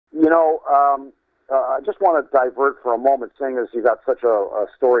I just want to divert for a moment, seeing as you've got such a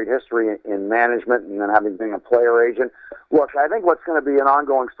storied history in management and then having been a player agent. Look, I think what's going to be an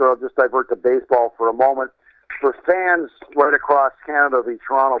ongoing story, I'll just divert to baseball for a moment. For fans right across Canada, the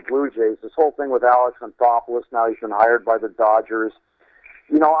Toronto Blue Jays, this whole thing with Alex Anthopoulos, now he's been hired by the Dodgers.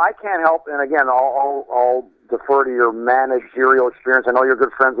 I can't help, and again, I'll defer to your managerial experience. I know you're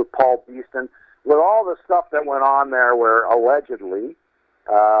good friends with Paul Beeston. With all the stuff that went on there where allegedly,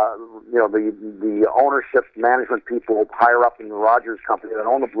 the ownership management people higher up in the Rogers company that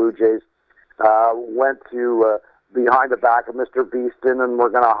own the Blue Jays went to behind the back of Mr. Beeston and were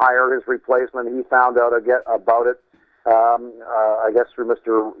going to hire his replacement. He found out about it, I guess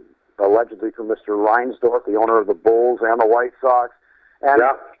allegedly through Mr. Reinsdorf, the owner of the Bulls and the White Sox. And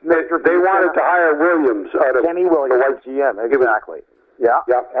yeah, they wanted to hire Williams out of Kenny Williams, GM, exactly. Yeah,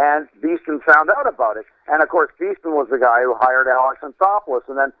 and Beeston found out about it. And, of course, Beeston was the guy who hired Alex Anthopoulos.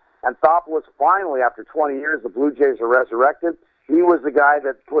 And then Anthopoulos finally, after 20 years, the Blue Jays are resurrected. He was the guy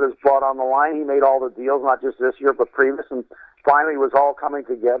that put his blood on the line. He made all the deals, not just this year, but previous. And finally, it was all coming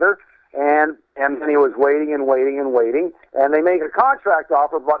together. And then he was waiting. And they make a contract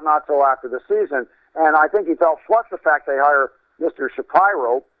offer, but not till after the season. And I think he felt, plus the fact they hire Mr.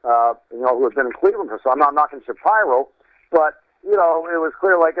 Shapiro, who has been in Cleveland for some. I'm not knocking Shapiro, but, it was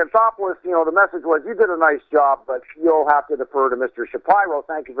clear, like Anthopoulos, the message was, you did a nice job, but you'll have to defer to Mr. Shapiro.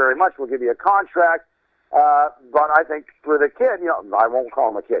 Thank you very much. We'll give you a contract. But I think for the kid, I won't call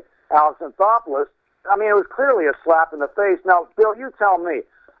him a kid, Alex Anthopoulos, it was clearly a slap in the face. Now, Bill, you tell me.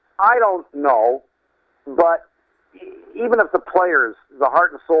 I don't know, but even if the players, the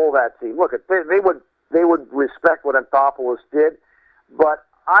heart and soul of that team, look, they would respect what Anthopoulos did, but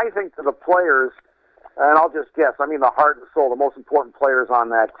I think to the players, and I'll just guess, the heart and soul, the most important players on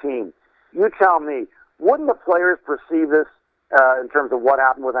that team. You tell me, wouldn't the players perceive this in terms of what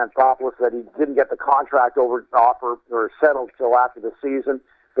happened with Anthopoulos, that he didn't get the contract offer or settled till after the season?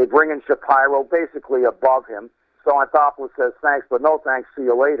 They bring in Shapiro basically above him. So Anthopoulos says, thanks, but no thanks, see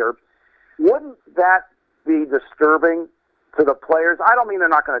you later. Wouldn't that be disturbing to the players? I don't mean they're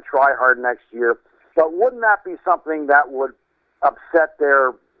not going to try hard next year, but wouldn't that be something that would upset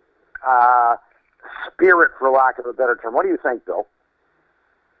their spirit, for lack of a better term? What do you think, Bill?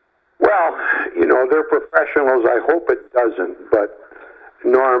 Well, they're professionals. I hope it doesn't. But,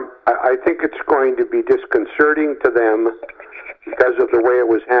 Norm, I think it's going to be disconcerting to them because of the way it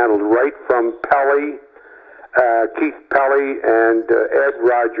was handled, right from Keith Pelly and Ed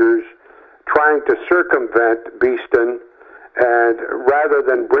Rogers trying to circumvent Beeston, and rather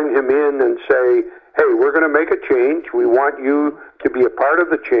than bring him in and say, hey, we're going to make a change, we want you to be a part of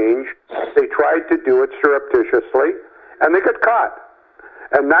the change, they tried to do it surreptitiously, and they got caught.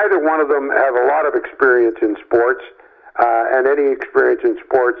 And neither one of them have a lot of experience in sports, and any experience in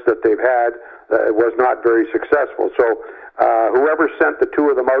sports that they've had was not very successful. So whoever sent the two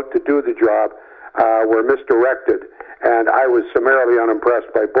of them out to do the job were misdirected, and I was summarily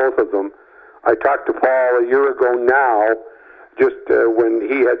unimpressed by both of them. I talked to Paul a year ago now, just when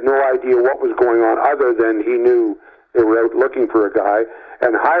he had no idea what was going on other than he knew they were out looking for a guy,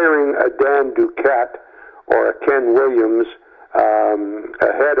 and hiring a Dan Duquette or a Ken Williams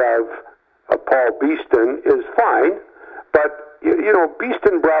ahead of Paul Beeston is fine, but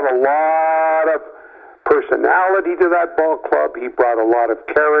Beeston brought a lot of personality to that ball club. He brought a lot of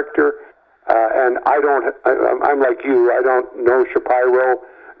character, and I'm like you, I don't know Shapiro,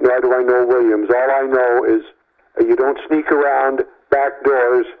 nor do I know Williams. All I know is you don't sneak around back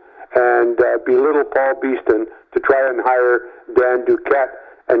doors and belittle Paul Beeston to try and hire Dan Duquette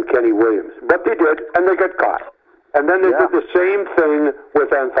and Kenny Williams. But they did, and they got caught. And then they did the same thing with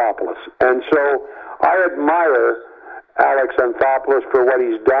Anthopoulos. And so I admire Alex Anthopoulos for what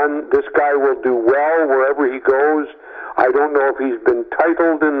he's done. This guy will do well wherever he goes. I don't know if he's been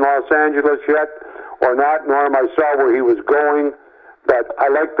titled in Los Angeles yet or not. Norm, I saw where he was going. But I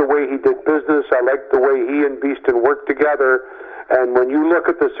like the way he did business. I like the way he and Beeston worked together. And when you look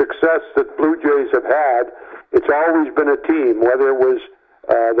at the success that Blue Jays have had, it's always been a team, whether it was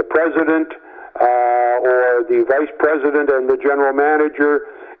the president or the vice president and the general manager.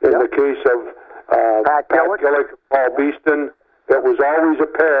 In the case of Pat Gillick and Paul Beeston, it was always a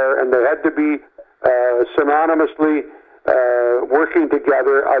pair, and they had to be synonymously working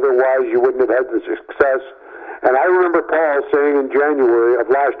together. Otherwise, you wouldn't have had the success. And I remember Paul saying in January of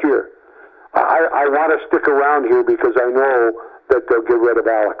last year, I want to stick around here because I know that they'll get rid of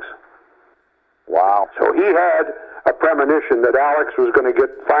Alex. Wow. So he had a premonition that Alex was going to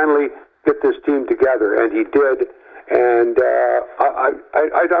finally get this team together, and he did. And I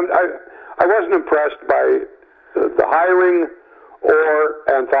wasn't impressed by the hiring or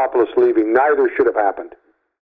Anthopoulos leaving. Neither should have happened.